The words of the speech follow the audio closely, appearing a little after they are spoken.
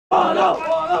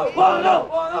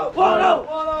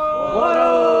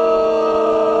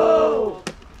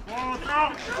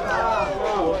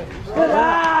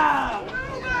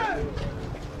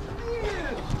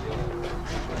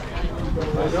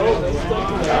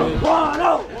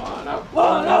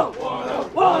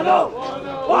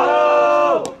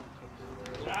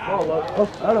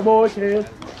Atta boy, kid.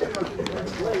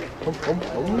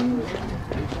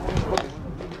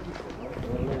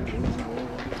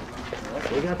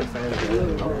 We got the fans.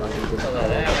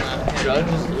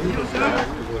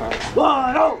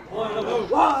 1-0.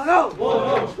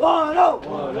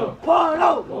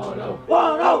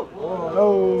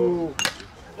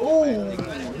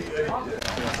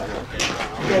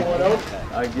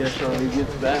 I guess so. He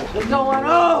gets back. Let's go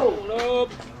 1-0.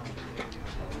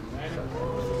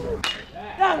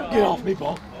 Get off me,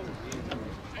 ball.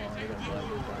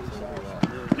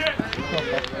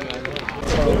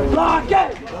 Block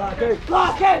it! Block it!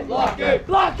 Block it! Block it!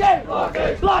 Block it! Block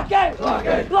it! Block it! Block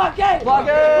it! Block it! Block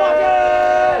it!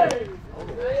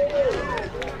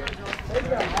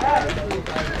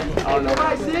 I don't know.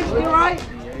 Right, 6, you right?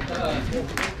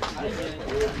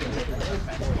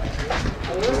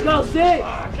 Let's go, 6.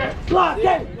 Block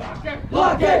it!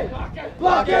 Block it!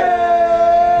 Block it!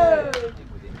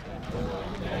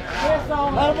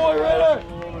 Atta boy, Ritter!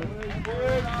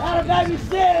 Atta baby,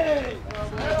 6!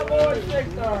 Atta boy, 6.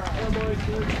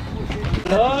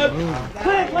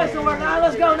 Quick, place to work, 9.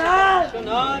 Let's go, 9! Come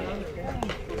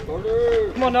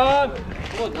on, 9.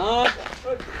 Come on, 9.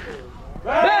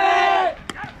 Back!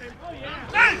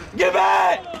 Get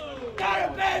back! Got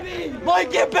it, baby! Boy,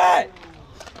 get back!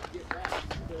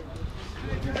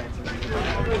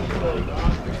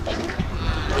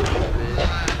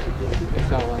 Let's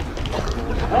go,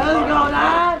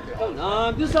 9. Go,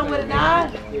 9. Do something with it,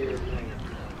 9.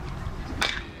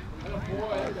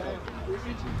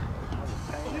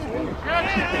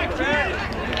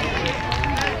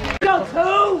 Go,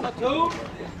 2.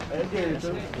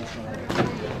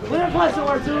 We're gonna play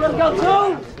somewhere, 2. Let's go,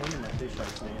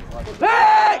 2.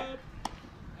 Back!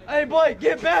 Hey, boy,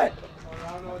 get back!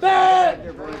 Back!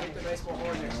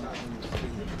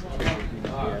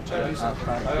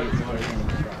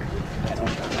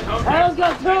 Hey, let's go,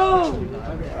 2!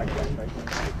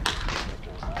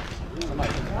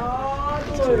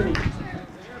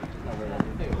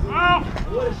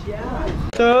 What a shot!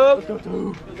 2! Let's go,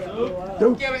 2!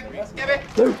 Give it! Give it!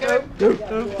 2!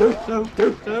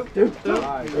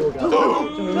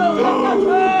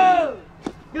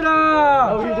 Get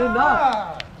out! Oh, you did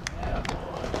not!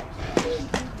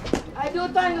 Hey, do a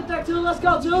thing up there, 2. Let's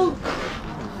go, 2!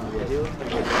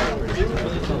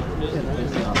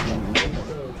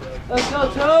 Let's go,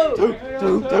 2!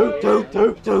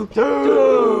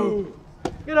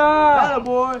 Get out! Atta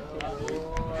boy!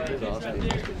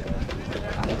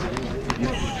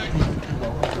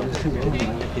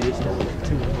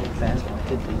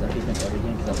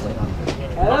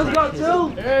 Hey, let's go,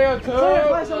 2! There you go, 2!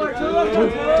 Let's go,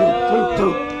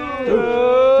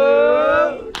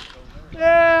 2!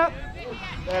 Yeah!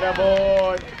 Atta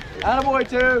boy! Atta boy,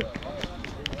 2!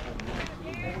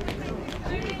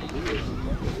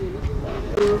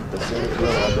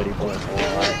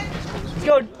 Let's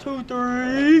go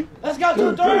 2-3. Let's go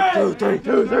 2-3.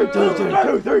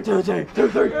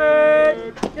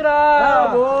 2-3. Get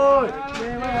out, boy.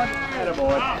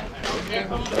 Boy.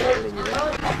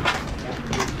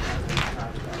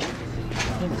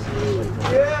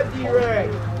 Yeah, D-Ray.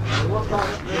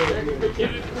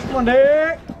 Come on,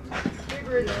 Dick. Big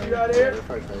Rich, you out here.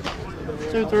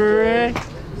 2-3.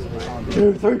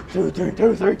 2-3.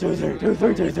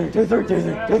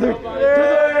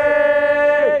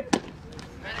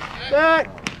 Back!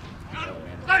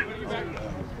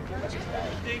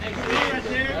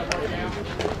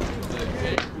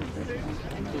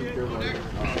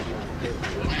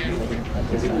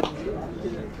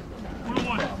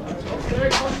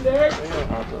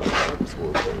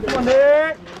 Come on,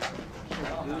 Derek!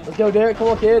 Let's go, Derek. Come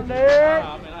on, kid. Derek!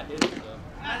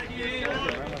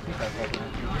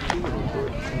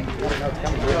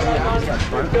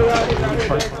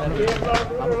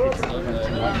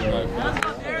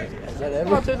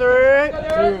 Come on, 2-3.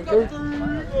 2-3.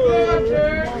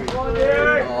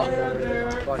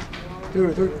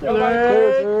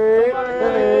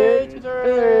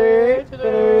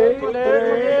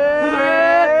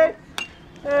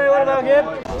 Hey, what about Gib?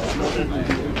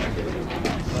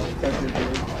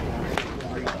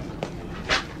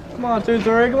 Come on,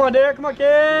 2-3. Come on, Derek. Come on,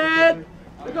 kid.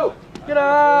 Let's go. Get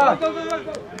up. Go.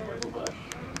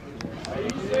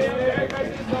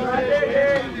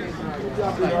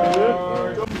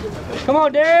 Come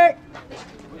on, Derek.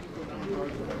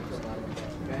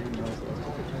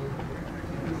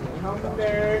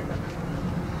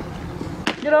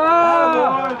 Get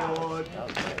up!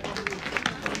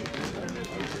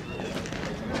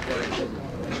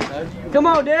 Come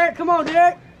on, Derek. Come on,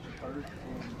 Derek.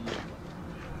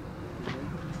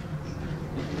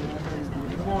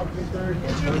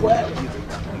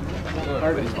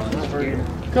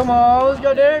 Come on, let's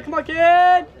go, Derek. Come on, kid.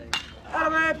 Out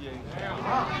of it.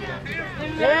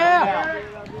 Yeah.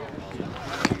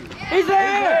 He's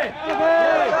there.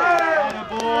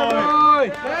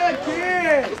 Boy. Good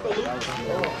kid.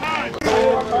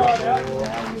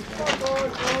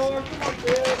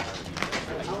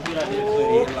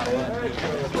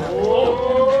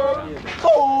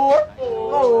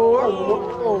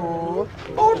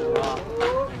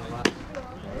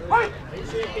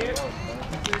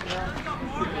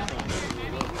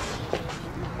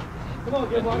 Come on,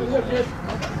 get one. Look, kid.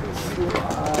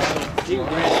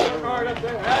 Hard up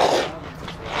there.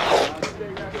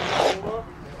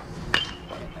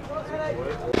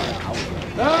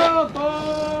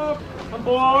 I'm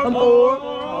bored.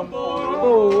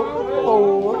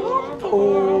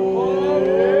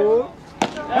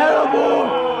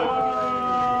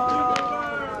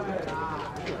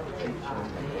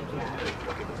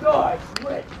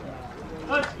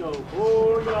 Let's go,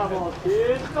 boy. Come on,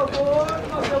 kids. Go, boy.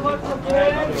 Come on,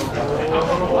 kid.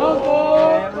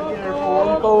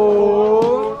 Come on,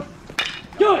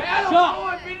 good shot.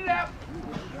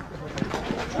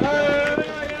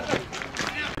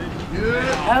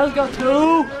 Let's go,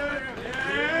 two.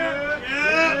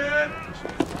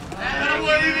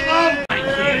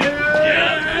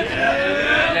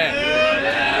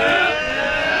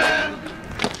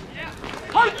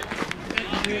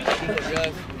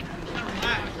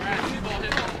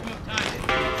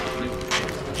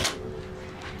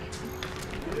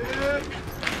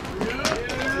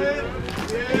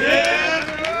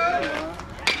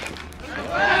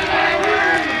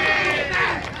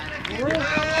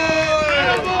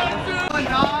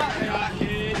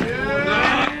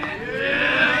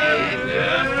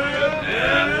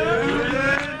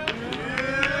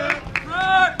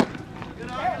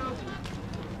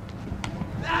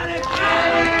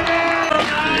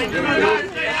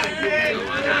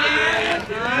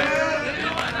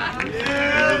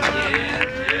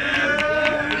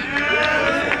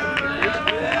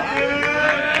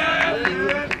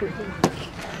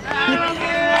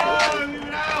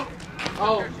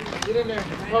 Oh, get in there.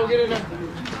 Oh, get in there.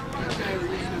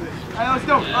 Hey, let's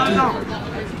go. Let's go.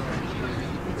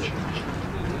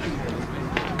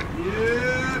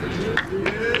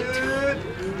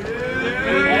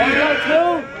 Let's go,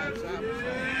 two.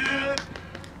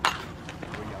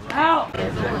 Out.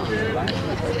 Let's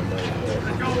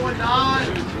go, 1-9.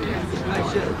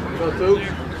 Go, two.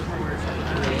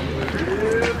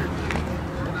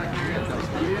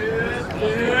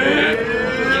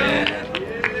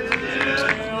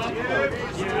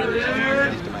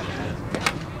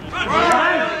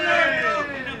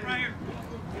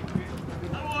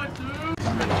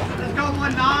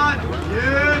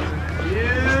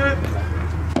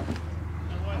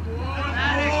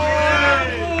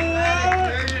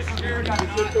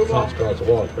 Tops across the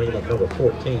wall, bringing up number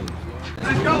 14.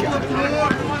 Let's go, LaFleur.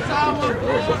 One time.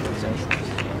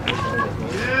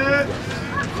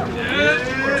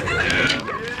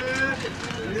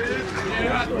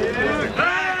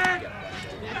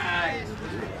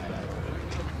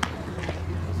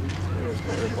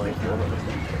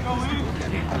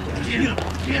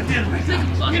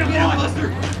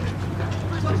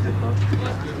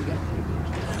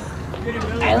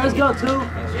 Hey, let's go, two.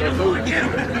 Good.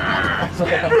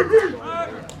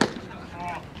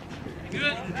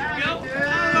 Go.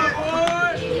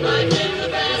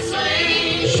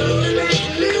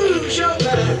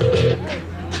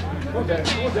 Okay,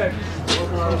 come on, Dave.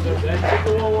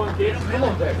 Come on, kid. Come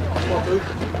on, Dave. Come on, dude.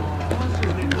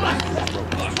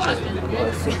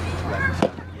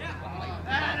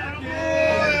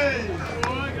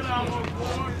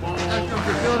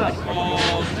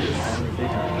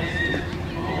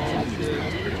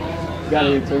 Got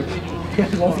it, too.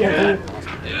 Let's get it.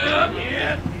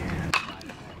 Yeah.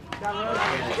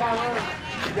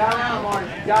 Got around, Marty.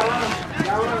 Got around.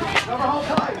 Cover home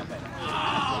tight.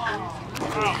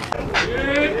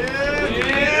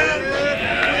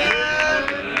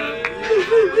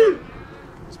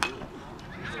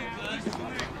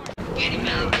 Get him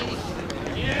out.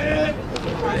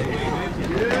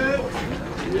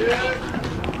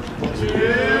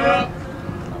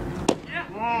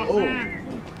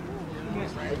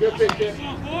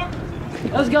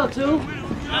 Let's go, two.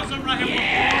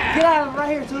 Get out of it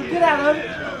right here, two. Get out of it.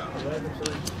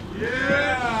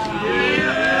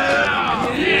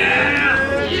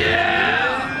 Yeah.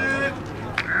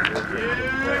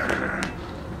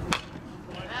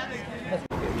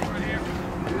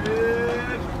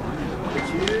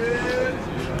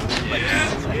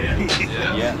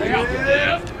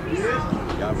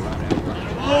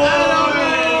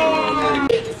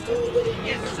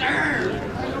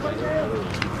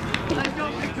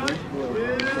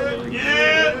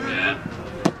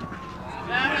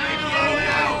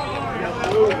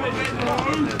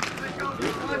 Hey,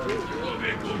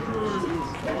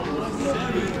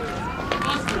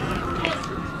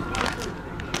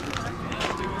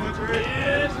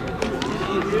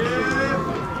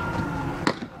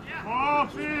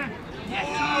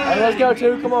 let's go,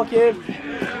 two. Come on, kid.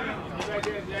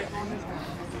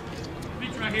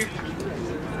 Right here.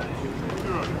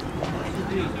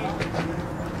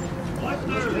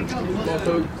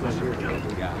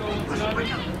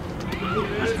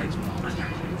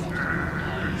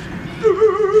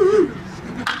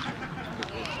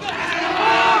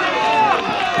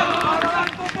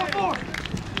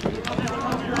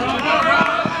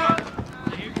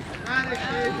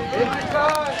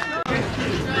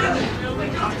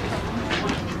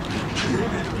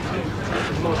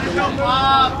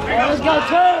 Let's go,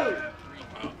 two.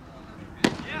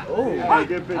 Oh,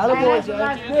 attaboy, Jay.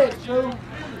 Nice pitch, two.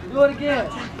 Do it again.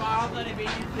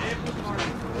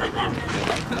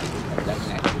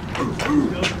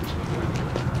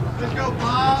 Let's go,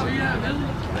 Bob.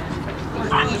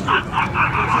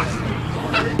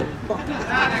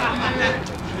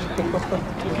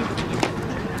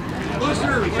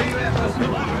 Buster, where you at, Buster?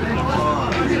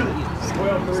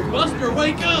 Buster,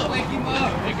 wake up! Wake him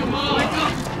up! Wake him up! Wake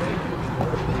up!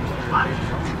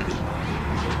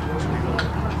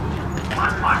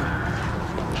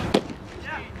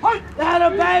 That a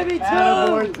baby, two.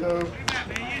 Attaboy, two.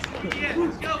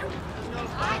 Let's go!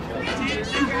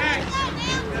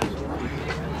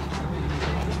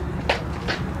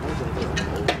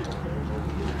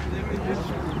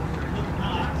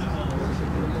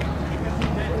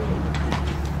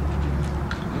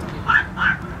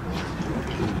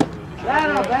 That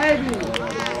a baby.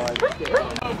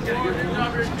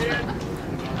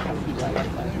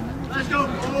 Let's go,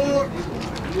 Ford!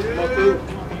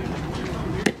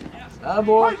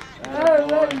 Attaboy. Hey,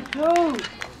 baby, two.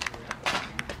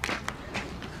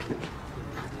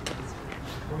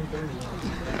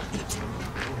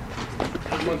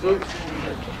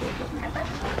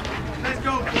 Let's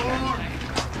go,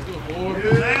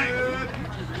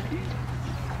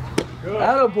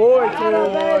 Ford!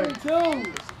 Attaboy,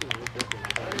 two.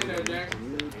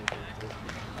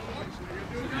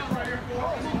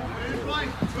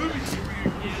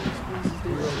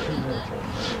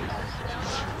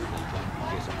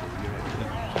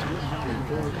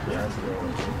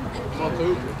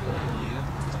 Two.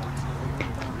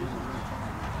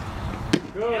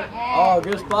 Oh,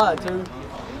 good spot, two.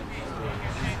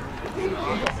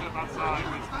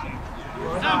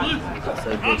 That's a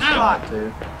good spot,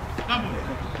 two.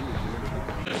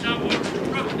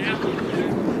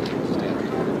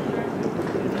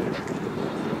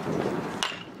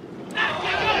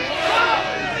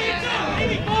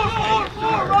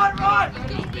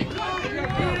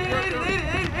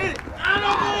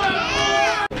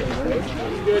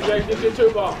 Good, Jake. Get your two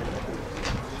ball.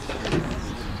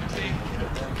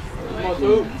 Come on,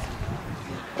 two.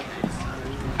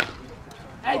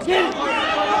 Hey, get it!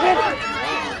 Get it!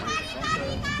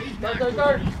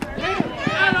 Third.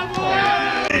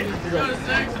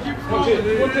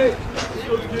 One pick.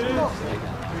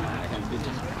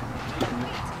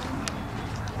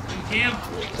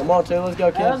 Come on, two. Let's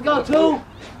go, kid. Let's go, two.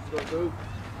 Let's go, two.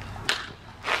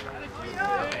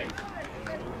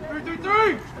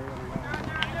 Three!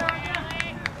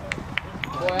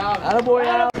 Boy out. Attaboy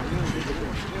out.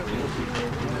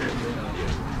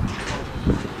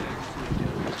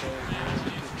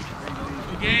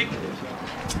 Gabe.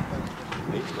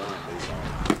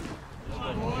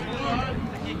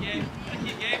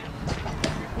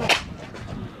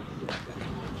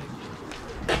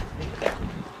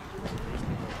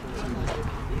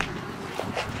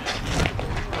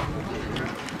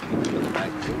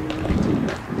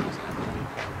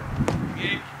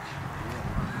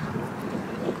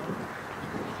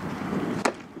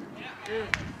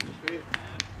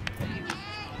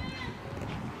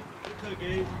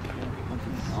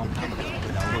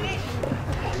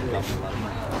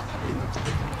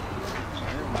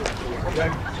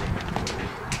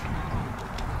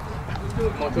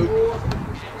 Come on, two.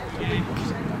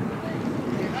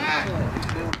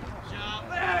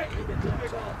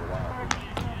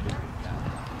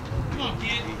 Come on,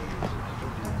 kid.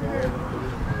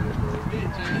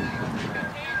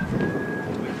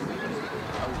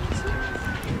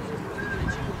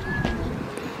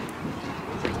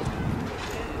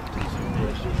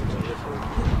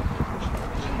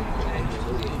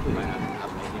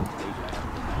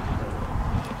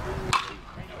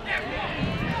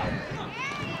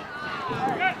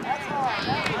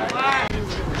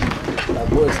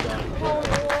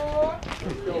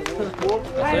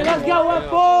 Hey, let's go,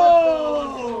 1-4!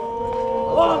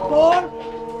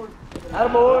 1-4!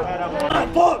 Attaboy.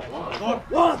 1-4.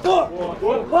 1-4.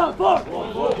 1-4.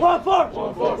 1-4.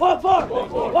 1-4.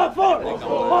 1-4.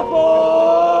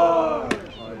 1-4.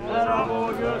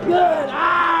 Good.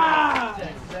 Ah!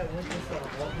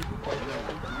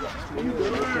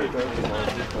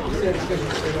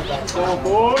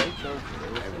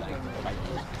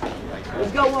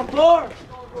 Let's go 1-4.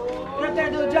 Get up there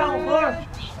and do a job 1-4.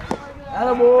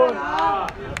 Attaboy.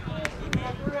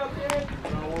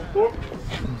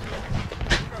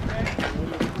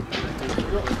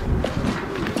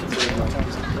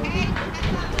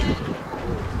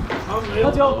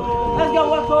 Let's go. Let's go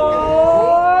 1-4.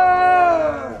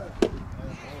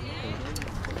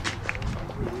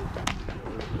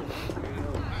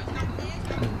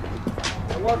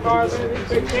 Work hard, baby.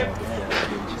 Big tip.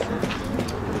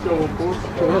 Let's go 1-4.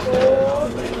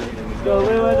 Let's go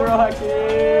Lou and the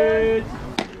Rockets.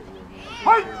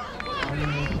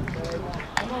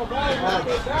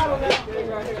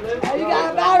 Hey, you got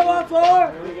a battle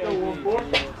 1-4. Let's go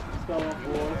 1-4.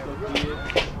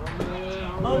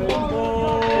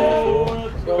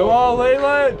 Go on,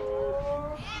 Leland.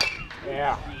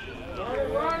 Yeah.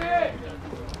 Run it.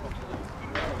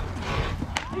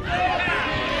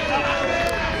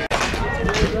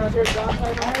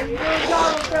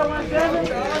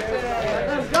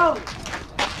 Let's go.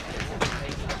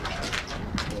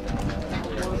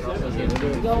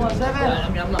 Go 1-7.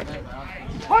 I'm not.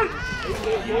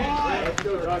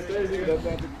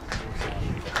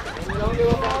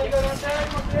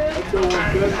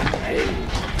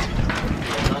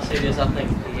 I'll say this, I think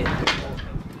he hit.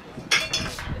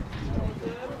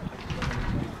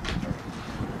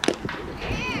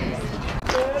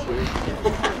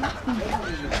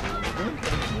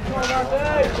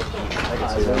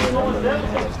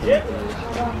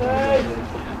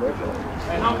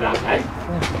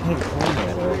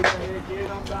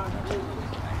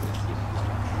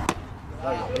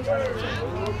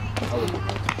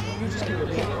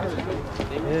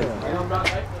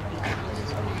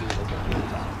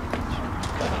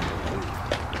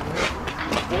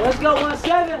 Let's go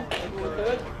 1-7.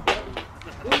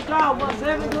 Good job,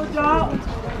 1-7. Good job.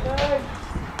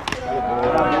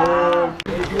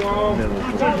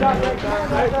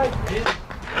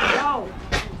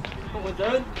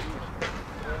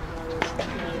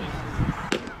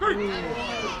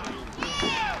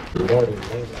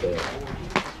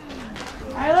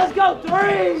 Hey, let's go 3.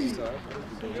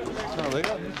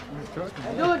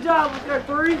 Do a job with their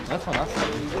 3. That's what I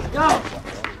said. Let's go.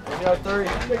 We got 3.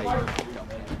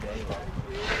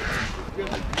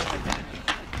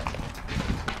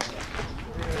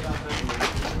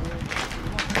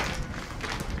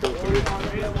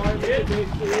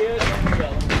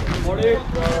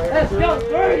 Let's go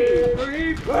 3.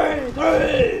 3.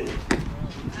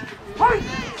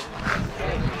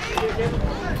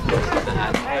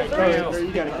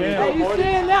 You got a Hey, you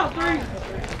stand now, 3.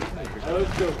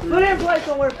 Put in play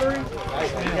somewhere, 3. You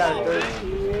got a 3.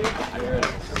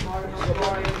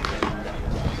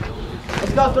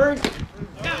 Let's go 3.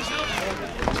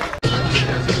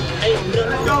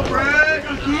 Let's go, Brad.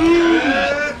 Let's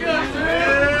go.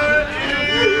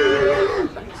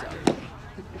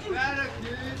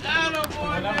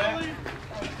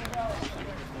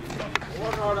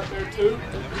 Work hard up there, 2.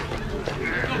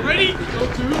 Ready? Go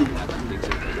 2.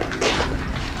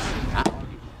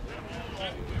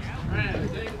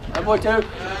 That boy 2.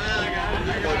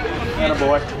 That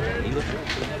boy.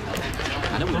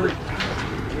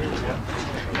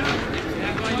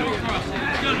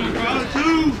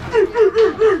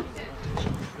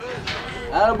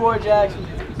 Attaboy, Jackson.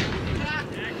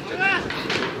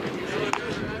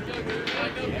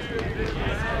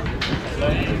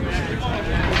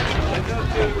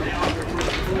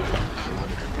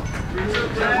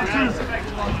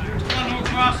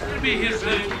 Be a hitter,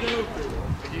 baby.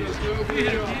 Be a hitter,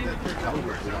 kid.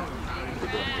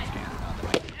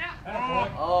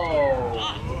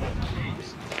 Oh.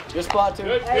 Good spot, 2.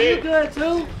 Hey, you good,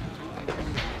 2?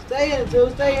 Stay in it, 2.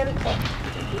 Stay in it.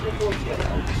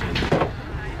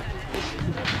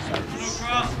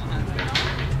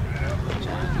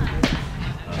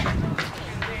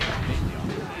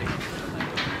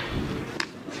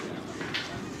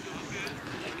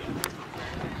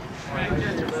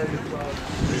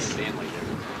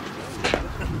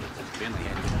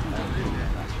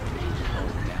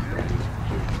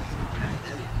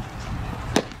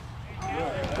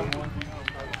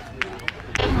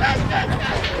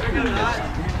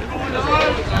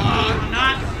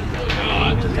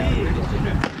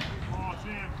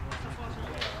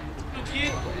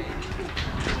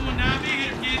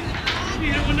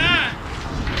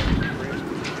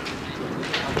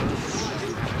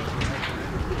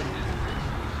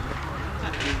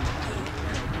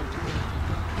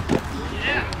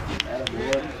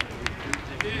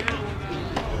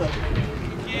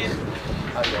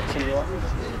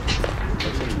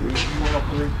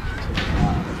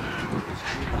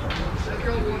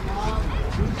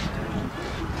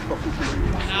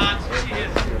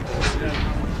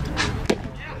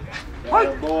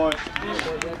 Good boy.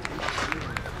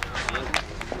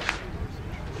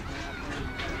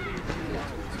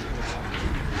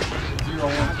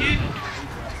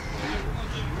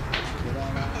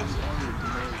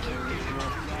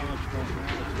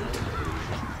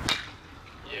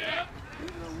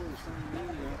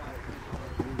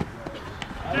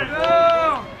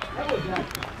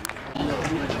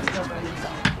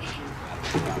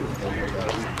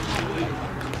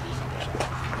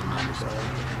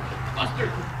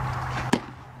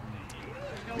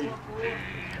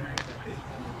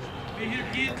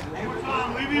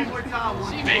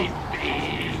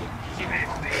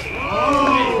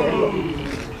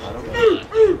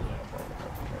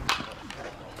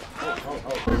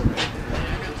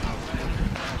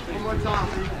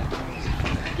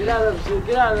 Get out of it,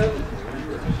 get out of it.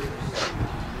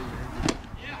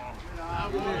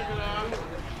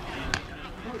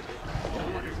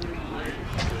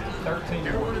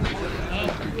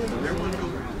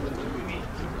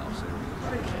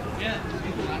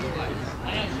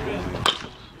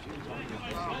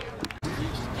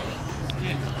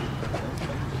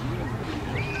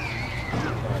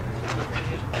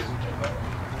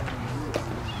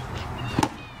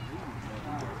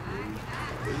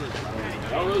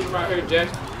 Don't lose him right here, Jack.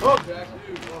 Oh, Jack.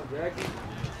 Come on, Jackie.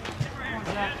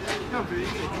 Come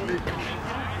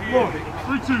on,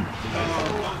 3-2.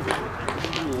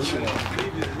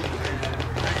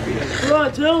 Come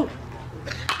on, two.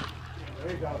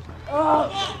 There you go.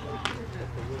 Oh.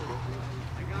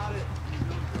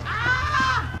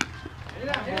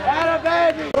 Atta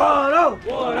baby! 1-0!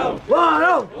 1-0!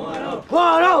 1-0!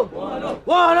 1-0!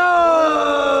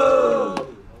 1-0!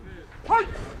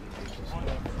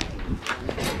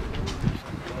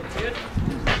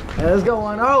 Let's go,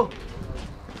 1-0.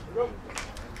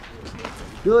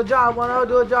 Do a job, 1-0,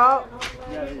 do a job.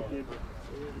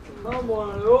 Come on,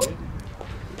 1-0.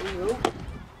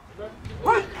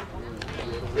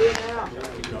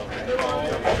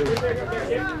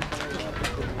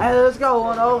 Hey, let's go,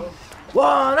 1-0.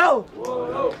 1-0.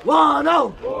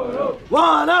 1-0.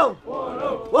 1-0.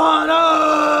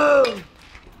 1-0.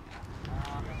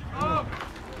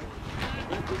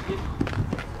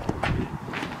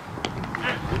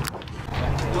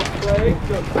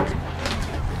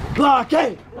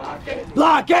 Blockade!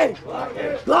 Blockade!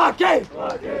 Blockade!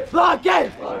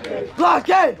 Blockade!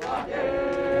 Blockade!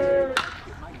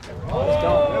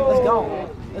 Let's go!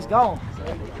 Let's go!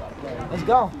 Let's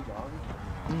go!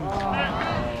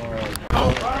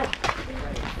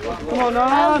 Come on,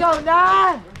 Nine! Let's go,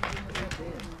 Nine!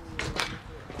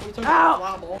 Out!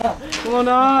 Come on,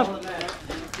 Nine.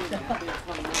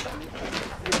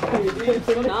 All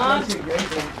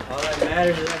that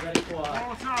matters is I got it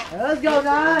quiet. Let's go,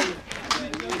 Nine!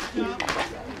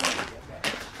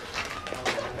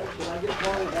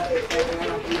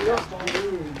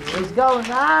 Let's go,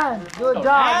 Nine! Good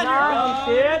job,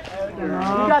 Nine! You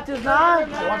got this, Nine?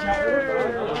 Watch out.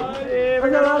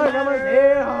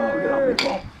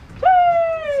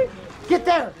 Get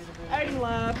there!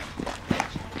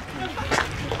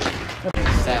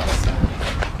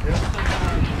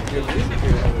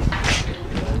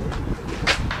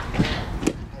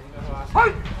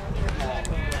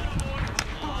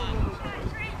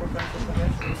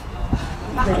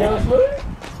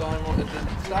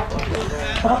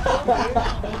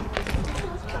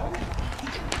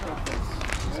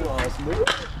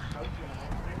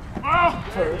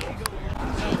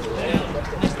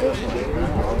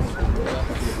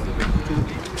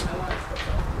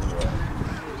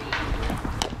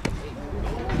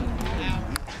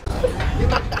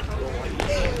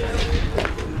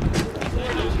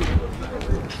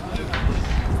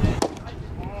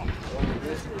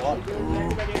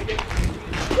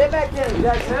 Get back in,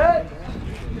 Jackson.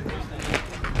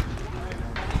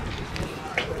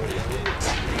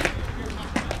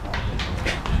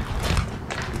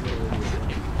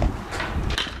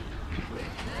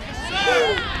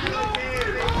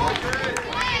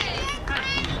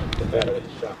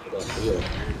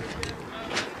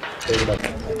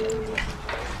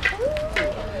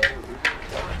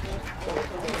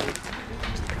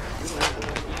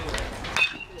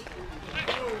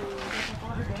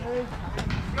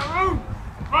 Go!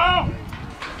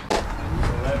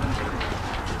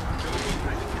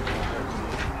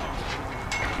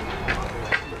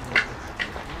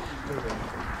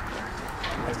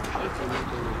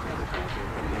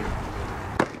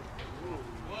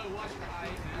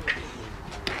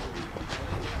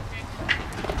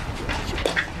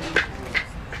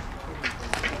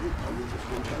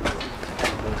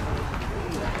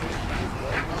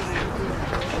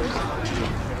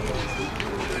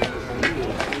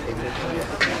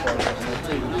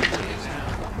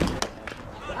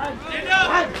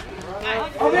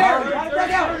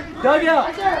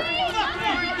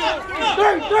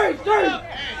 Three.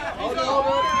 Hold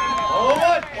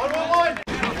on. 1-1-1.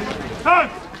 Time.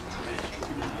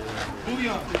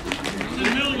 It's in the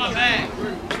middle of my bag.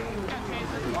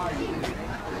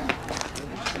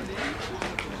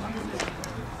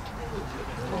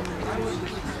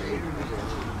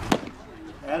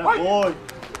 Attaboy.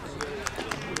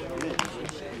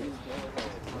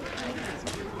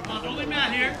 Come on, don't leave me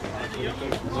out here.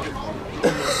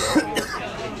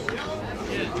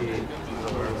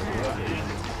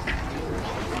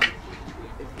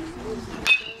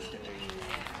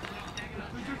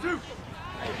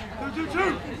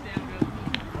 Two.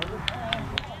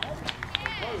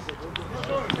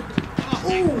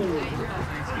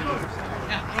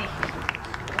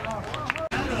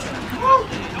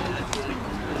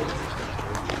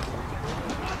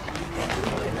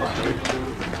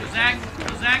 Zach.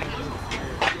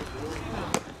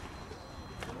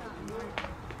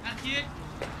 That kid.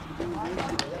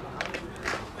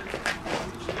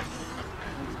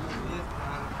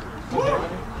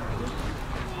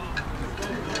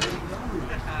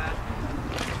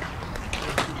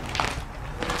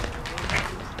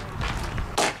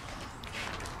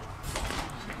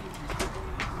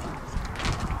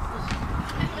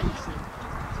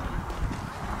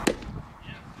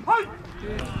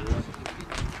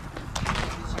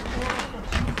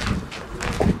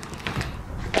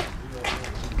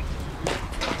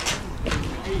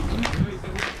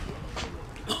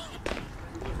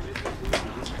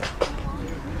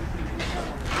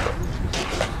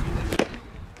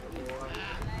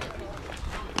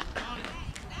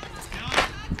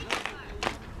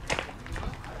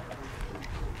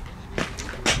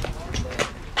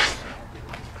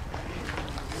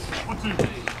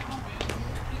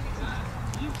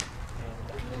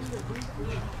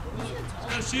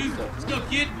 Let's go, shoot. Let's go,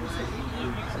 kid.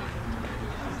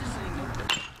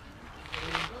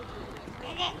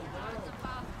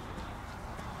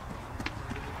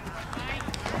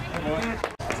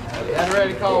 Down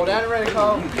ready, call. Hey,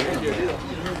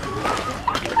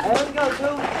 let's go, 2.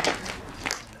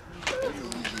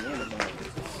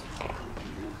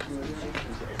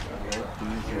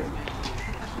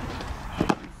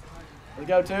 We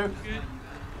go 2.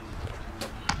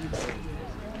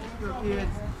 Good.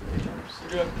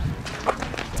 Good.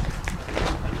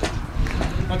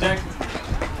 Come on, Jack.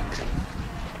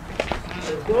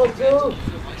 Let's go, 2.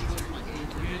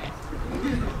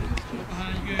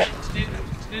 Behind you, good. Extend.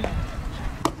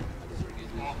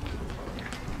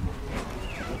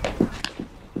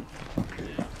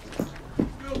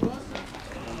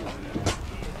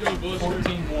 Go, boys.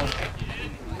 14-1.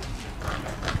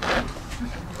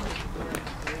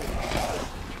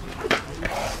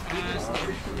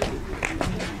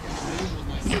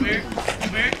 Where?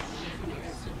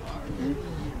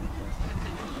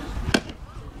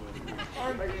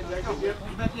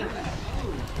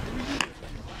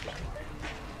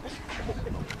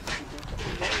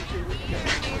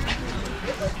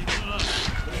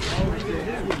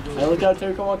 Hey, look out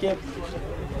 2. Come on, kid. Come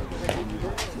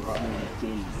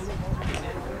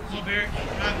on, Barrett. Come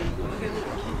on.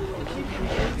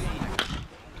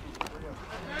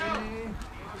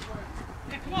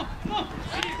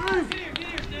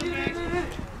 Get here.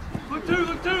 Look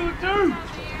two.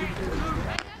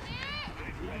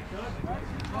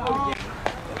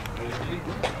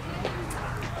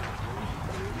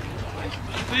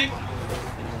 Big.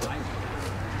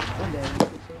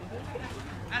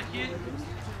 Out, kid.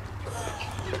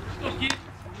 Go, kid.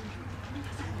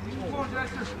 Come on,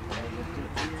 Dexter.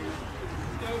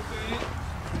 Go, kid.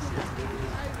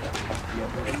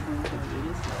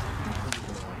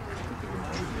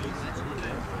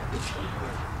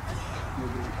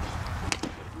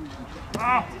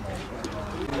 Ah!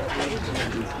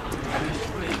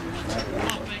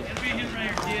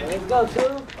 Let's go, 2.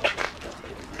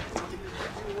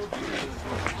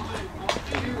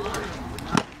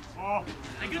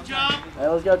 Hey, good job. Hey,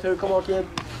 let's go 2. Come on, kid.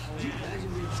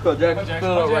 Let's go, Jack. Fill it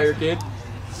up right here, kid.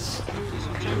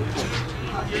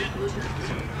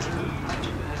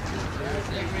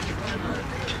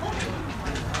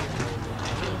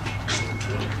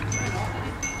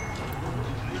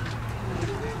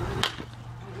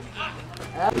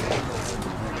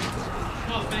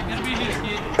 Oh, man, gotta be here,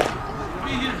 kid.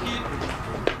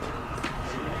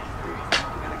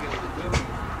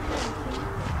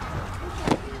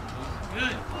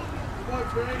 Good.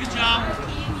 Good job.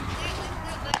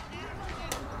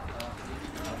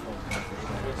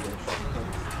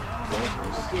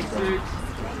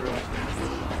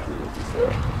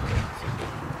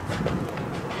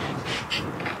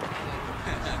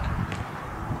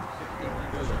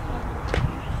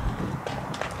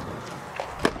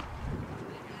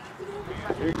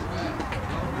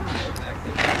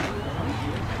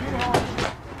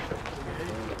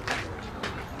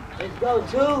 Let's go,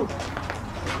 2.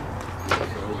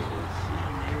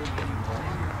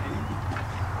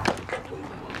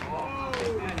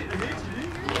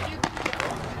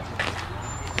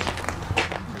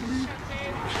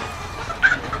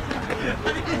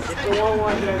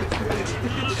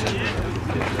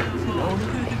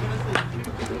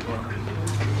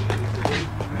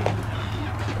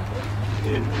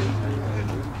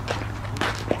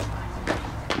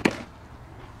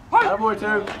 Attaboy, 2.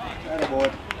 Attaboy.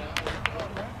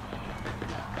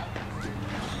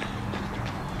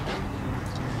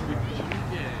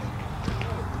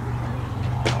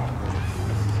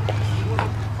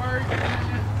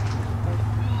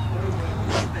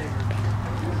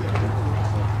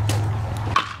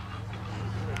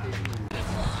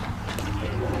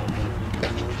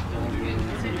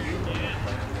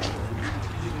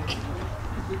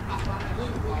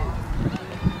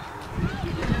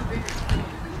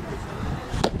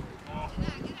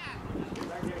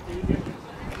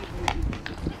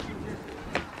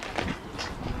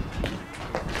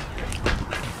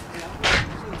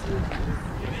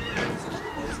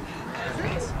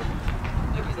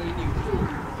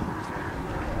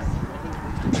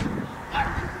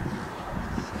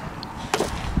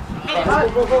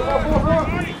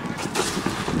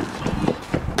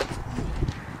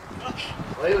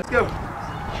 Let's go.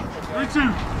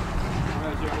 3-2.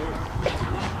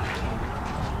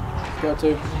 Go,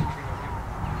 2.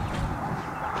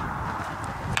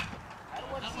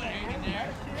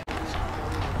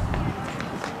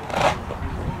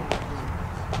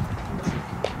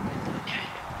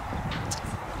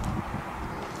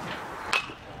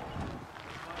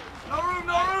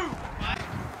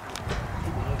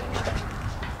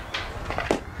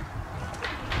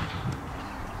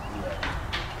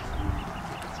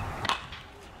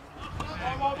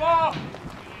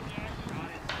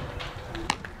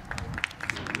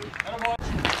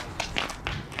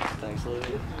 Thanks, Louie.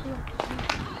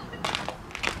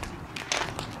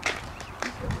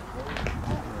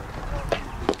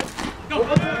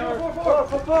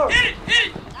 Four. Hit it!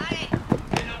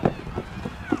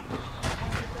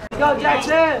 Let's go,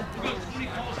 Jackson.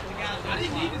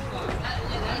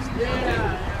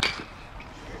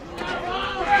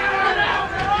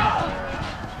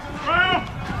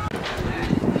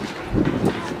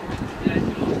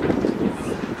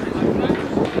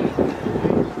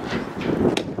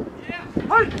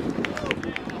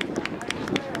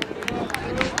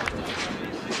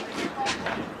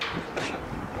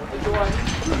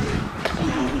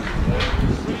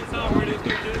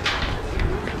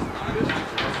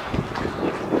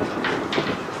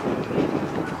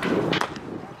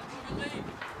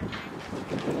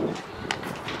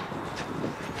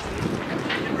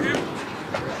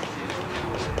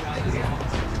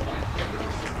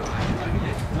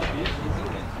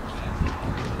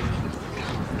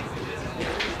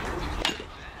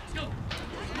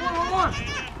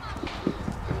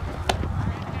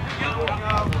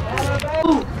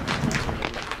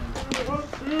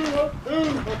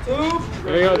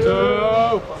 There you go, 2.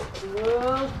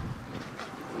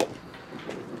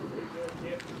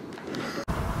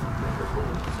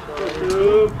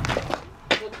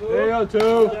 There you go, 2.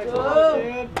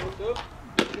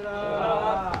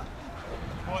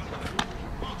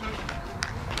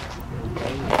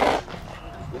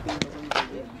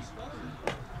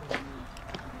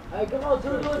 Hey, come on, 2,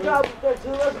 do a job there, 2,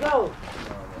 let's go.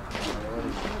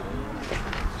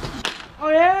 Oh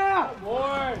yeah!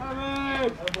 Boy, come in.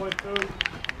 Attaboy, 2.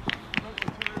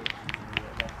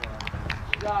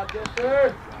 Good job,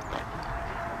 Jester.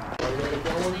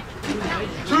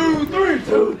 2, 3,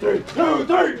 2, 3, 2,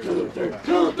 3, 2, 3,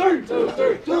 2, 3, 2, 3, 2,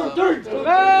 3, 2, 3.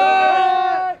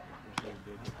 Hey!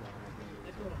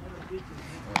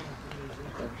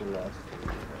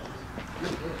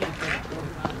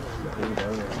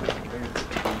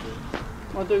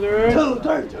 One, 2, 3. 2,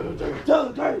 3, 2, 3,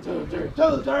 2, 3, 2, 3,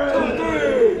 2, 3.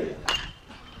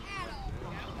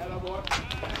 Attaboy.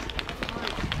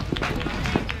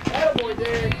 Attaboy,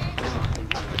 Dick.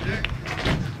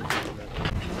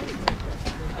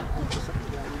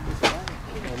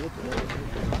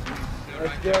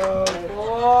 Let's go.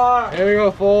 4. Here we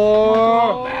go,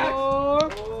 4.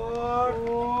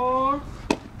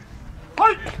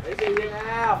 4.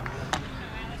 Yeah.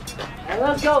 And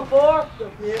let's go, 4.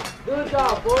 Good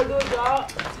job, 4. Good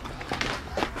job.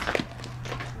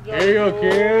 Here you go,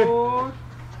 kid.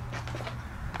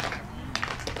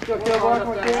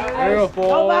 There you go, 4.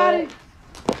 Nobody.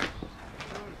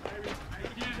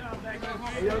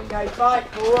 Okay, fight,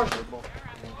 4.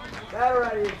 That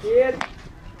right here, kid.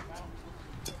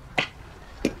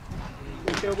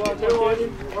 Kill ball,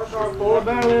 work hard, forward,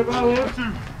 battle here.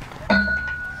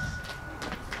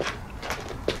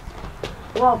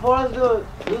 Come on, 4, let's do it.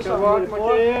 Do Kill ball, something, come on,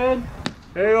 4. kid.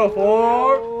 Here you go,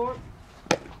 4.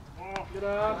 Get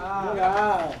up.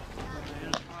 God.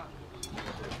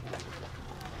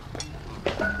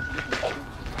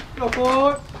 Go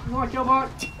forward. Come on, kill ball.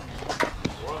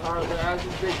 Work hard, guys,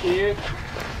 big kid.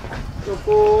 Go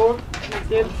forward. Big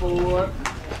kid, forward.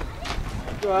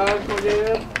 Drive, come on,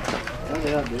 kid.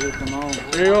 Hurry up, dude. Come on.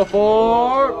 Here you go, 4.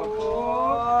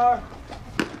 4.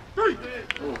 No.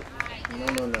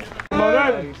 Come on,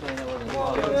 Dad.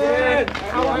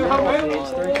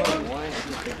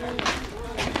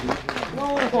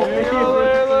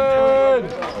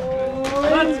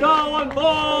 Let's go, 1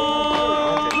 more.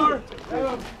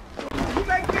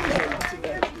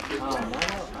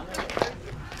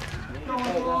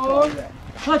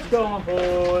 Let's go, 1 more.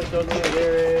 Let's go, there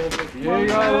it is. Here you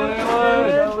go,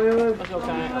 Leland. Let's go,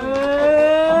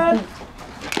 Kyle.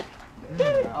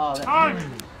 Oh, that's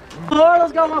 4,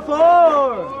 let's go, 1 4.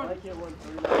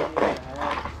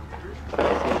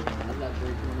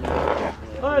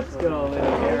 Let's go,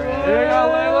 Leland. Here you go,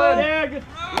 Leland. Yeah, good.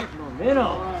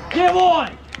 Momentum. Get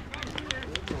 1.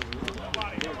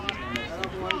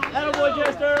 That'll boy,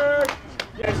 Jester.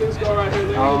 Jason's go right here.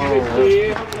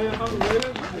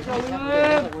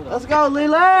 Let's go,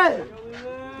 Leland.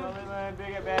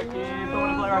 Big it back in.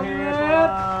 Throwing play right here.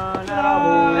 That'll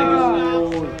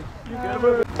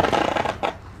boy.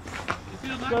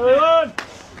 Go, Leland.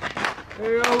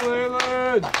 Here you go,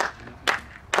 Leland.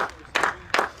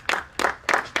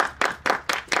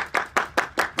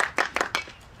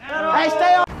 Hey,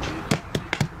 stay on.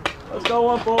 Let's go,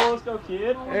 1 4. Let's go,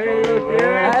 kid. Hey, kid.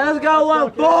 Hey, let's go,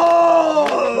 1 4.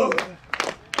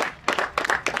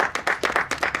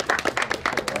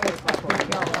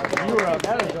 You were up.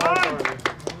 That is awesome.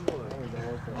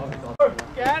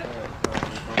 Got it.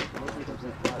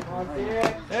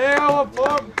 Hey, 1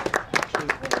 4.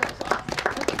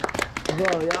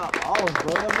 Bro, y'all all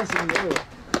bro. I'm missing you.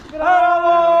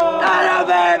 Nada,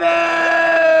 baby!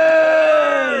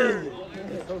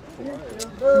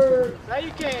 Now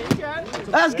you can. You got it.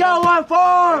 Let's go, 1 4.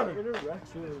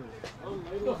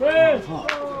 Go fast.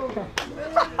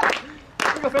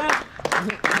 Go fast.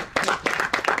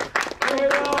 Here we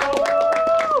go.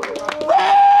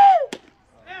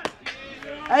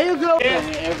 Hey, you go. Hey,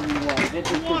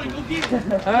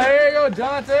 here you go,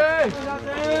 Jonathan.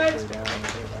 Jonathan.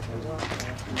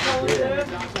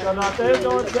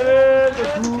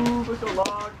 Let's move. Let's go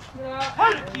large.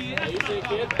 Easy,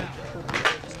 kid.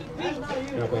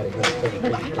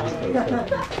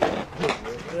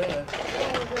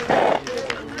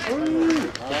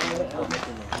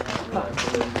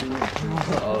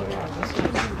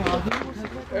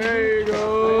 There you go.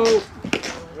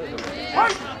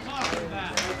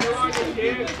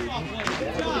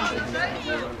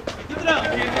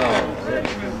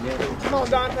 Come on,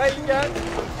 Dante, you got it.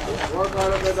 Work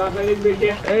hard up there, Dante.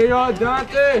 There you go,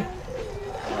 Dante.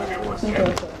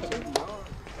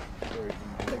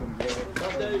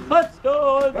 Let's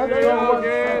go. There you go,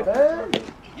 kid.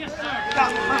 Yes, sir.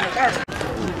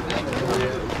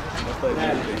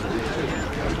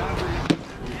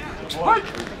 What?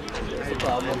 That's the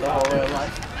problem with the whole real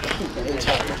life. They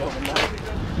charge overnight.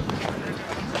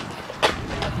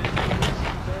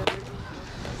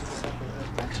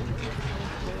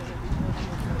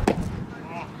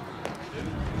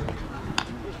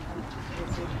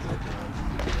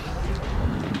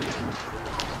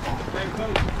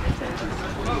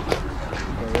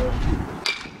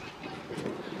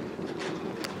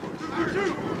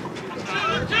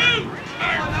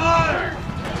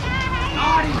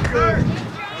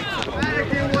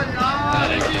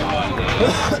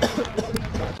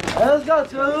 Let's go,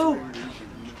 2.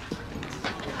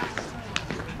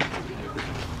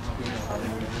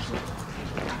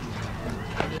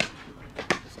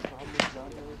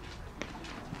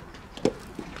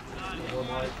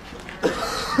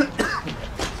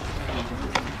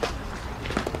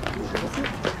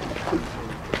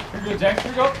 You're good, Jack.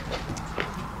 Here you go.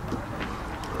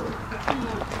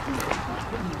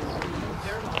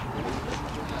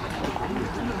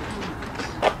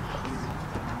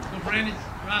 Go, Brandon.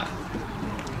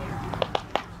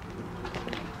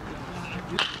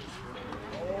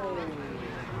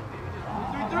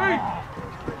 Right.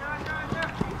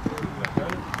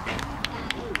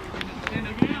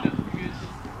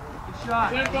 Shot.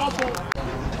 Good golf ball.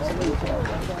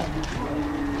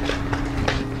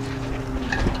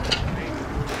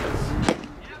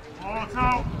 Oh, it's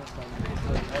out.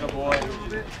 Attaboy.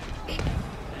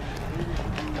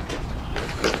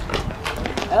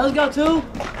 Hey, let's go, 2.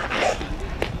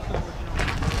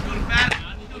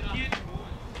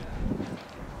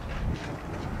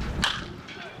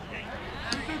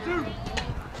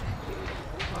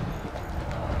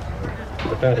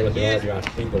 the paddle with the arm, you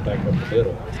have to go back up the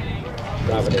middle.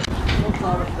 Driving it.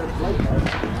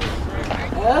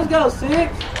 Hey, let's go,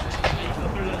 6.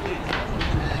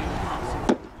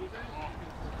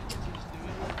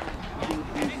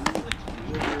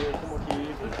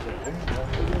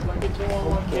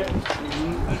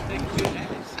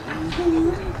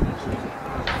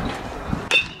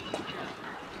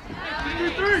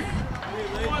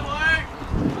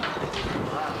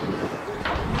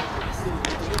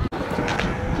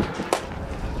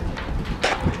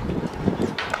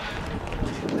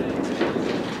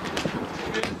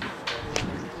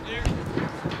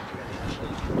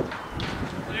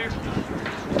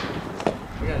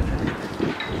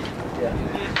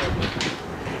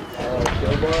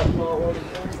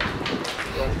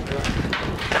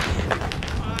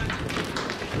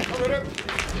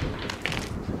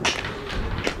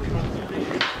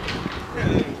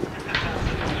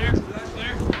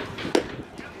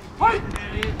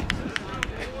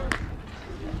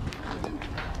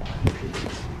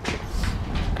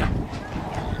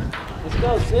 Let's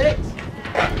go, 6.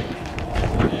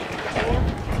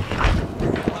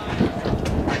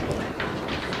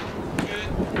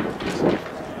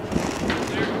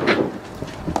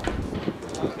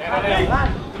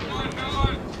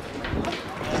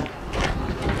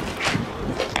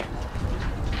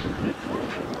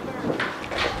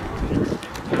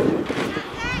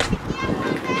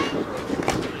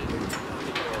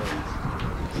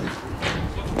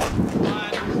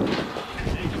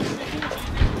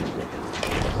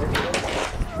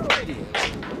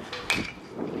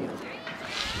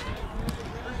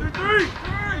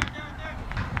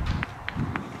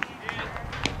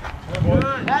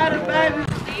 Had it, baby.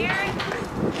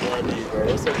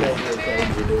 It's okay to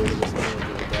do it.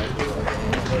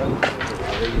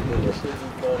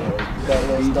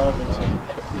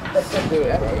 Do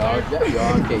it, bro.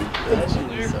 Y'all can't. That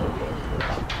shit is so good.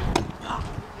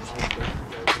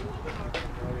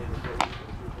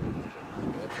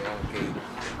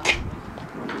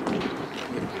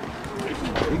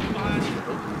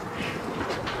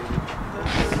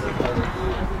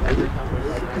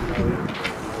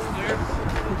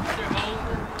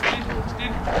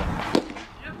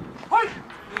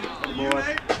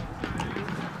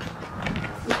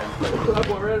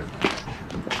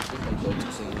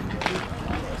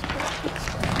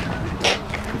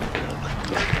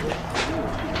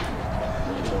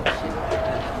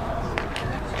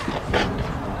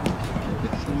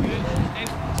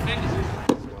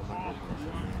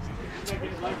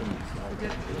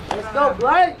 Let's go,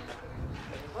 Blake.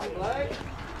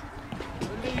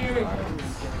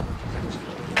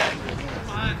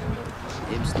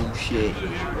 Hips do shit.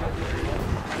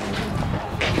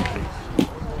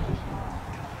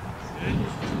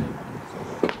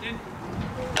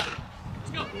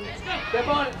 Step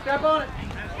on it, step on it.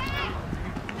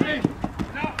 Hey,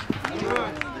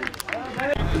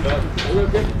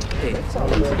 it's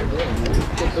all over.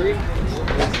 Three.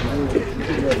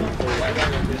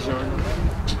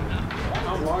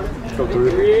 Go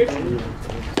through.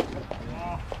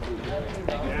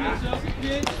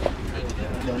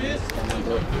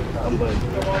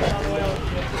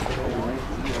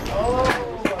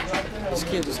 This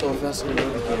kid just going faster than the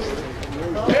other kid.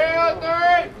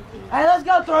 Hey, let's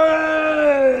go 3.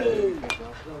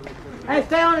 Hey,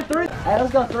 stay on it 3. Hey,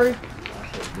 let's go 3.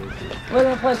 We're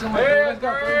gonna play some more. Let's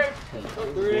go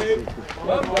 3.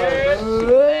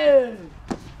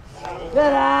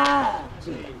 Good eye.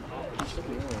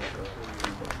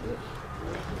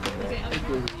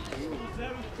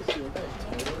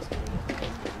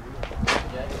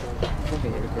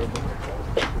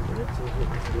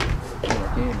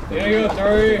 There you go,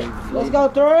 3. Let's go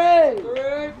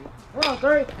 3. Come on,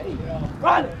 3.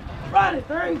 Run it. Run it,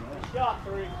 3. Shot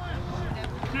 3.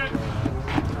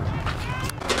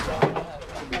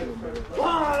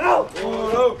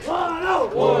 1-0.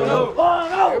 1-0. 1-0.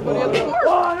 1-0.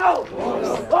 1-0.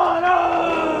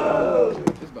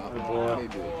 1-0. It's about 4.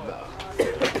 Maybe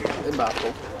it's about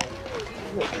 4.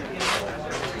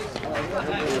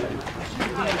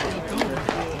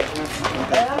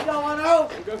 Hey, let's go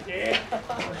 1-0. Go, kid.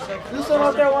 You still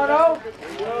out there 1-0?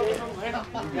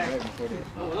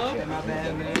 My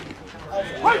bad, man.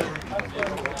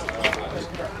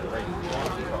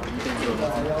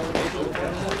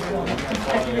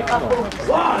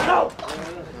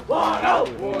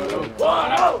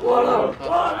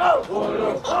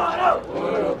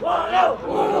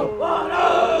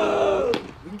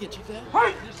 We can get you that.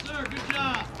 Yes, sir. Good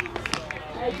job.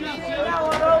 Hey, you see it now,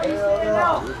 1-0. You see it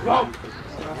now.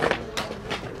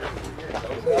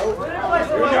 Here we go,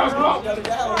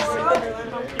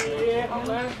 come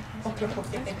on.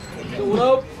 Tụ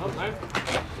đâu?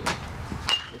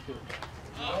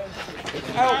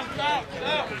 Out.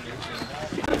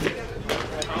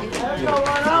 Let's go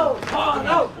 1-0.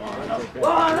 1-0.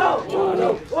 1-0. 1-0.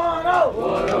 1-0.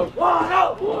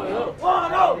 1-0.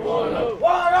 1-0.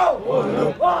 1-0.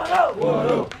 1-0.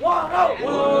 1-0.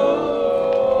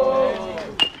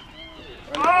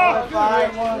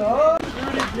 1-0.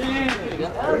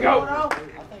 There we go.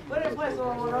 Put it in place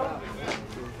on 1-0.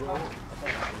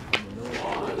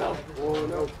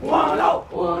 1-0. 1-0.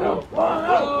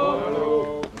 1-0.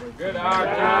 Good out.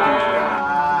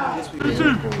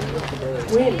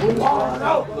 Win. 1-0.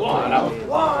 1-0.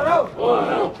 1-0.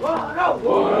 1-0.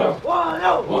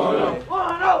 1-0. 1-0.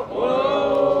 1-0.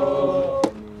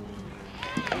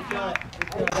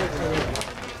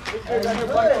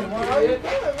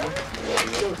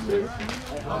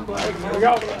 Here we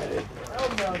go.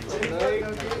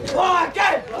 Block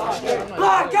it! Block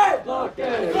it! Block it!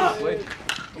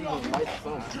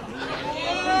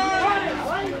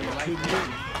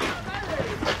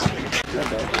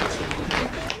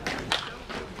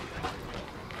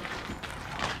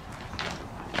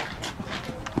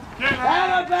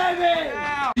 Atta baby!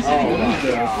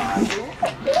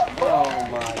 Oh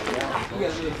my god. You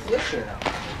guys are flicker now.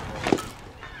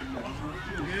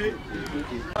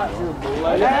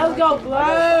 Let's go,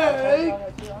 Blake!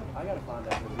 I gotta find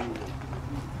out who he is.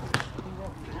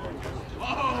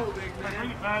 Whoa, big man.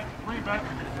 Bring it back. Bring it back.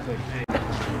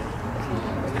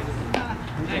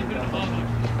 Hey, put it above him.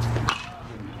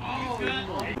 Oh,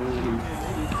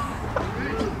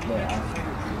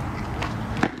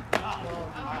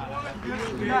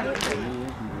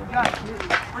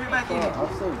 Bring it back in. I'm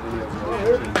so video.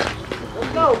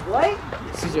 Let's go, Blake!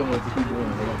 CJ wants to keep doing it.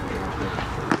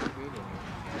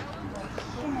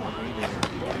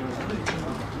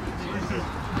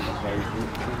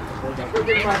 We're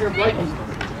getting right here, Blake.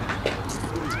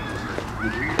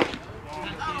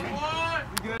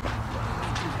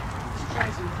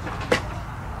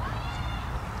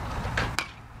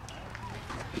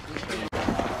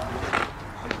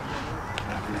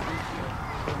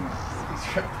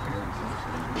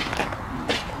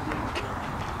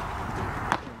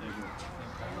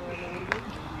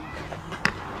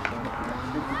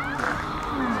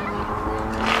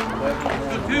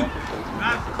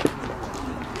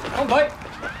 Come on, Blake.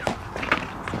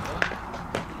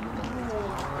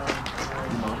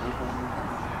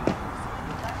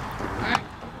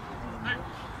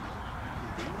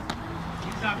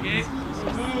 Stop, Gabe.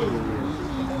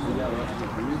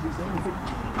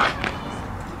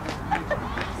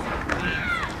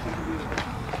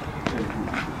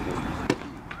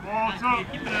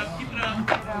 Keep it up. Keep it up.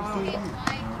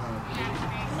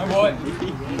 My boy.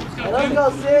 Let's go,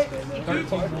 6. 13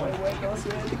 points.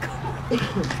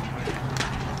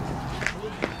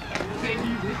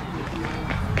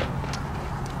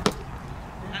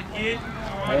 Kid.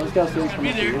 Let's go, 6.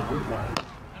 Be there.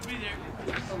 I'll be there.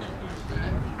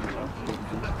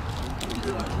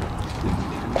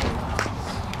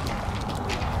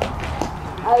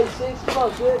 Hey, 6, come on,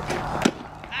 6.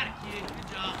 Atta kid. Good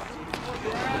job.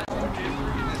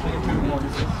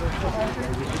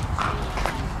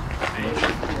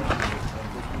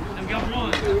 I've got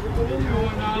one.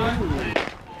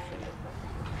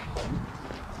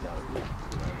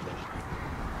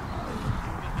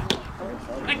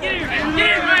 Hey, get here, man. Get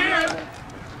here, right here.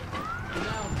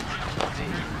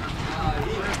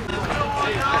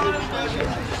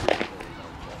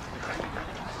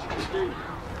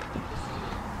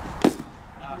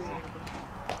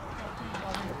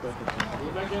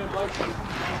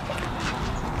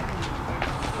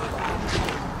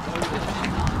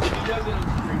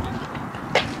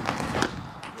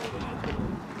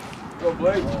 Go,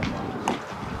 Blake.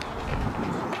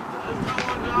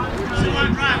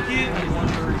 Someone drive, kid.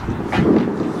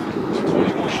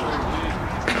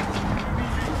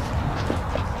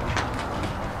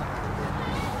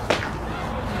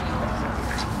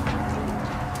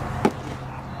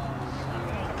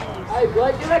 Hey,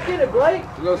 Blake, get back in it, Blake.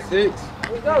 Let's go 6.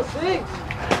 Let's go, 6.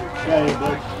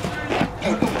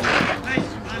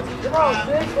 Come on,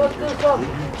 6. Let's do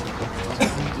something.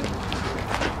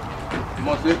 Come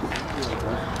on, 6.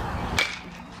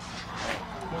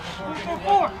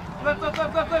 4. Left, 4.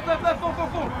 Go.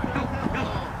 4.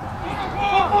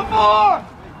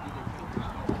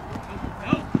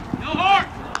 Go hard.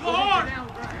 Go hard.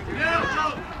 Yeah, go.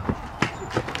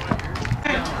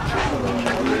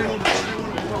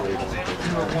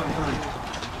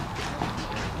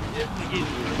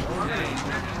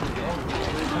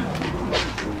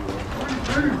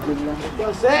 Go,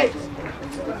 6.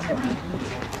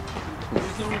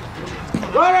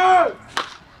 Runner!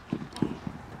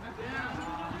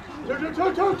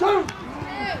 Two.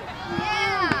 Yeah.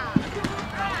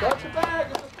 Touch the bag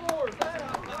on the floor.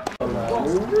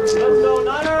 Let's go,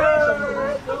 Niners!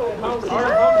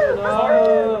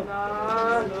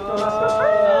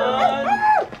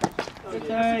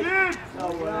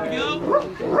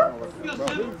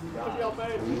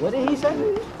 What did he say?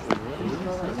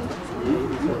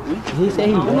 He said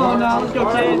he won. Come on now, let's go,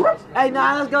 kid. Hey,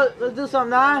 Nine, let's go. Let's do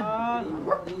something, Nine.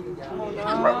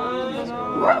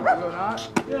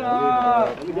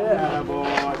 Yeah, boy.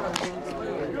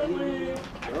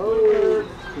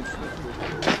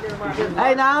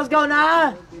 Hey, Nine, let's go,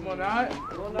 Nine. Come on, Nine.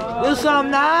 Do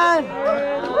something, Nine.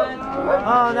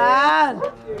 Oh, Nine.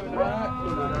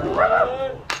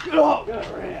 Get off.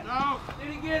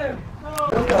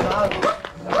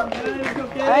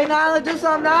 Hey, Nine, let's do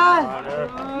something, Nine.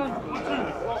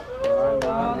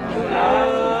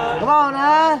 Come on,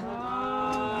 Nine.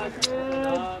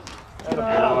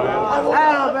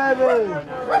 Atta, baby.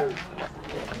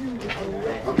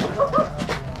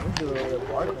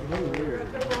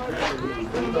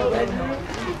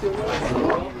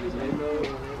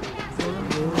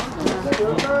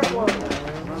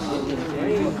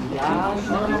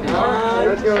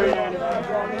 Let's go.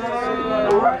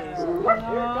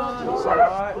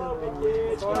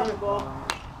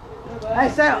 Hey,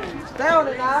 stay on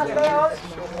it, Nine. Stay on it.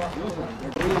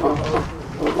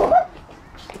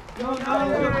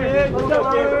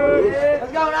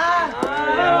 Let's go, Nine.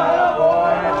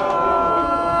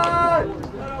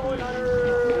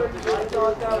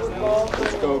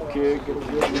 Let's go, kid. Get a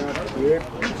good match, kid.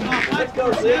 Let's go,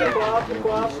 Sid.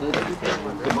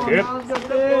 Kid.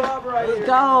 Let's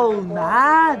go,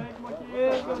 Nine.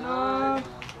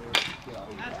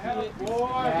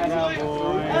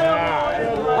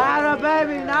 Atta,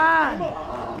 baby, Nine.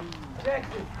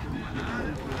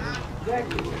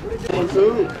 1,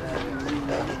 2.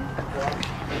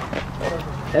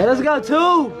 Hey, let's go, 2.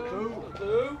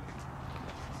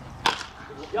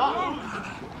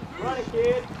 Run it,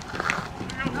 kid.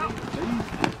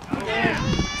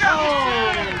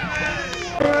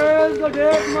 Let's go,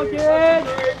 kid. Come on, kid.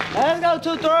 Let's go,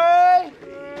 2, 3.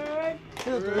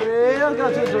 2, 3. Let's go,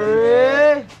 2,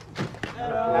 3.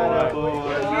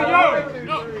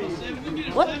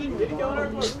 What?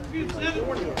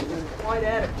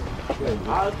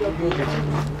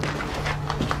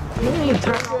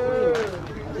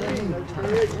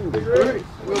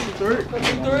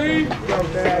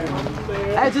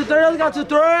 Hey, 2, 3. Let's go, 2,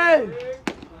 3.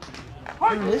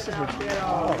 This is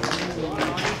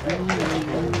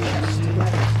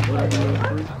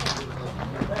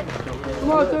Come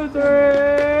on, 2, 3.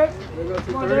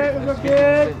 Come on, Dick. Let's go,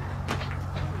 kid.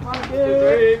 Come on,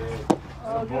 kid.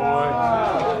 Oh, boy.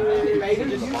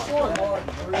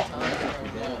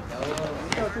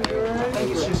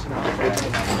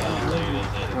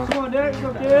 Come on, Dick. Let's go,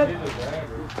 kid.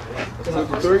 2, 3. Go, Dick. Go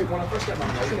 2, 3. Come on,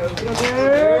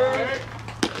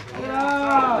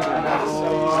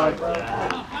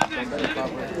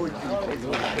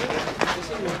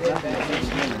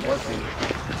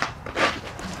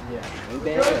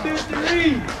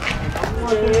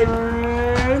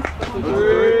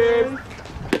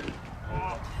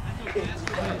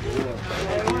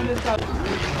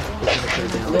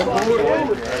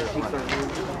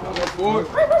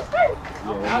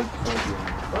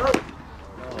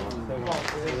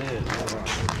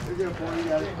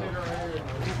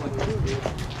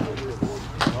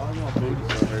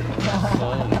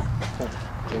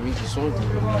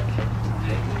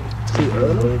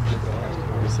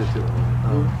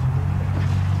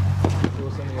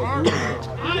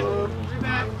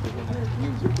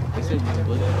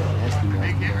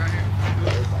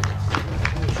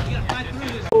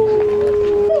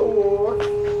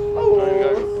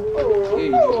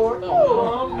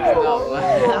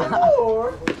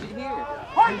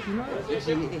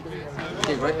 She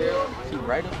right there. She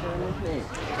right up there in his name.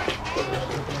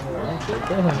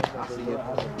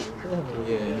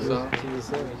 Yeah, you saw?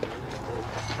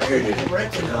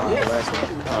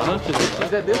 Is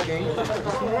that this game?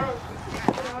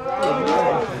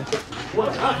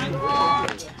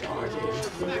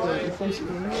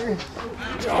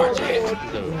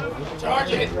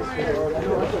 Charge it.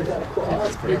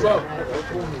 Big Bubba.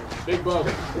 Big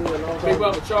Bubba. Big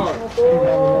Bubba, charge.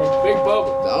 Big Bubba.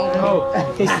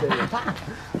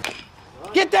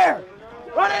 Get there!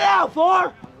 Run it out,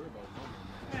 4!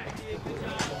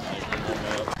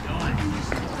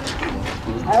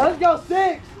 Hey, let's go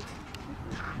 6!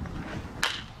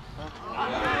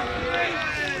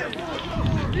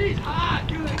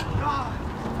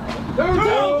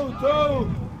 Two.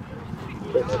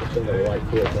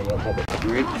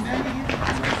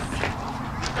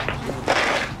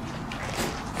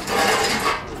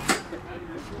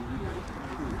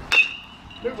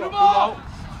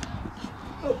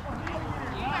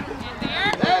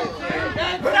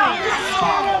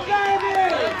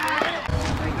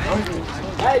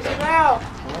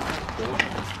 2,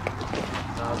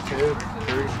 3.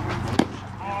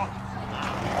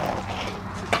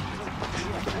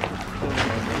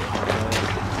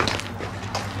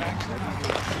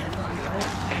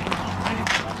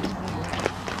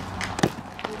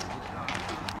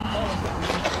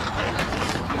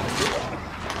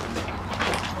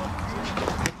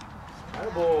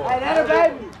 Hey, that a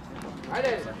baby. I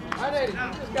did it.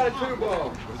 Just got a 2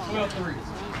 ball. 12-3.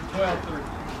 12-3.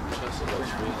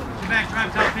 Get back,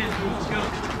 drive top in. Let's go.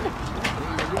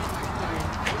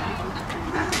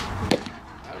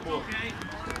 Okay.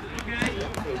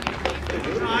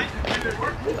 Right.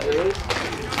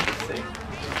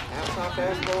 Outside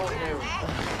fastball.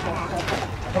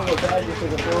 I'm going to die just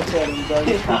with a 4-7,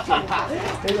 buddy.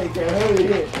 They didn't care who he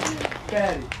hit.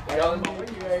 Patty. Y'all need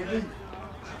QAD.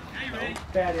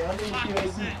 Patty, I need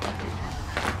QAD.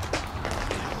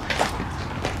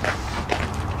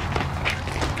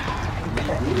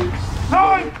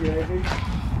 Time! You gotta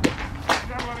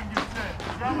let him get set. You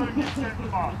gotta let him get set in the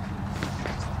box.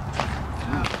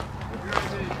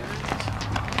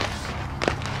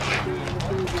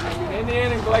 In the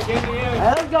inning, Blake, in the inning. Hey,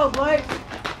 let's go, Blake.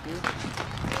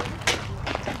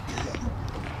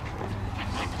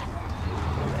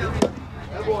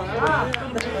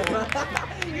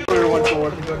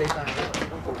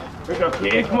 Pick up,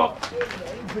 kid. Come on.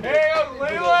 Hey,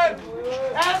 Leland!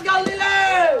 Let's go,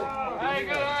 Leland. Hey,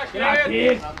 good luck, Get out, kid.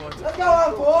 kid. Let's go,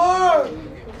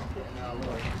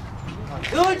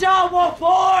 1-4. Good job,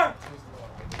 1-4.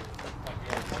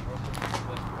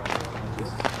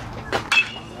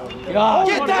 God.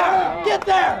 Get there! Get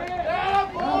there!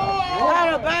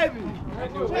 Atta baby!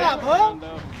 Yeah, huh?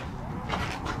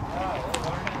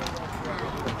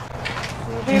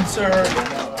 Good sir.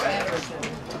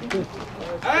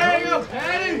 There you go,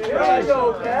 Patty. There you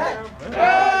go, Pat.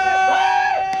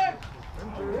 Hey!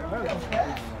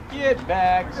 Get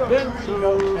back, Spencer.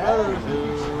 Go, Patty.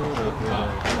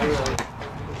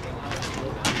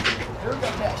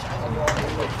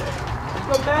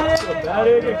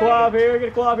 Patty, get a club here, get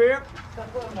a club here.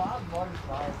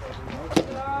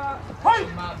 Hey!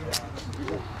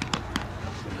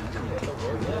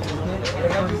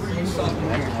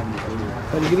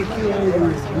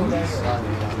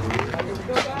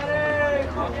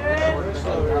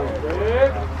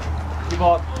 Keep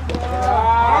on.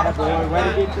 Boy, way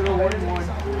to get to the 1-1.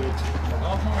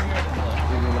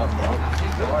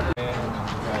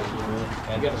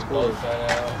 You got to score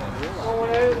that out.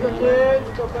 Go, kid.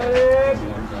 Go, Patty.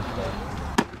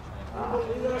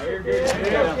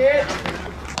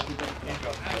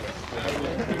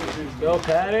 Go,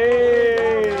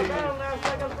 Patty.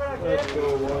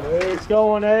 Let's go,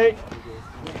 1-8.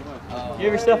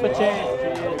 Give yourself a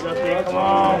chance. Come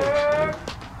on.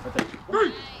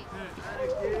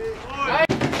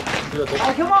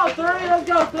 Hey, come on, 3. Let's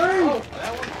go, 3.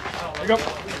 There you go.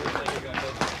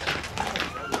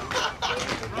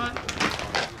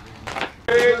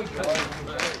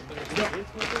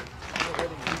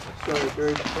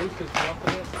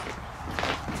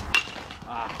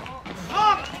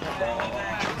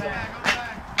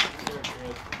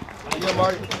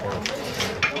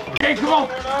 Hey, come on.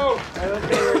 Hey,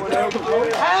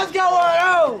 let's go,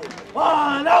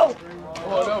 1-0.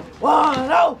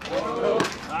 1-0.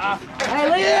 Hey,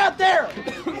 leave it out there.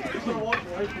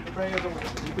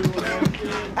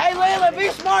 Hey, Leland, be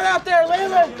smart out there,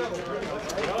 Leland.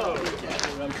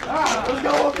 Let's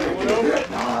go up here.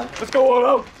 Let's go,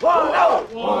 1-0. 1-0.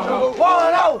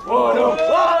 1-0. 1-0.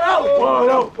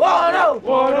 1-0.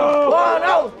 1-0.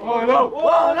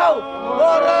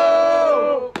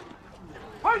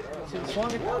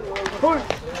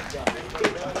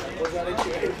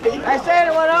 Hey, stand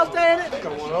it, 1-0, stand it.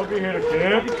 Come on over here,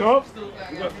 kid. Come.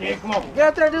 Kid, come on. Get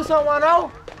out there and do something,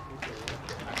 1-0.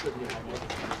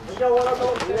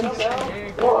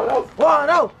 1-0.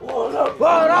 1-0.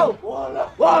 1-0.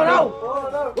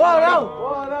 1-0.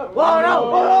 1-0.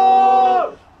 1-0.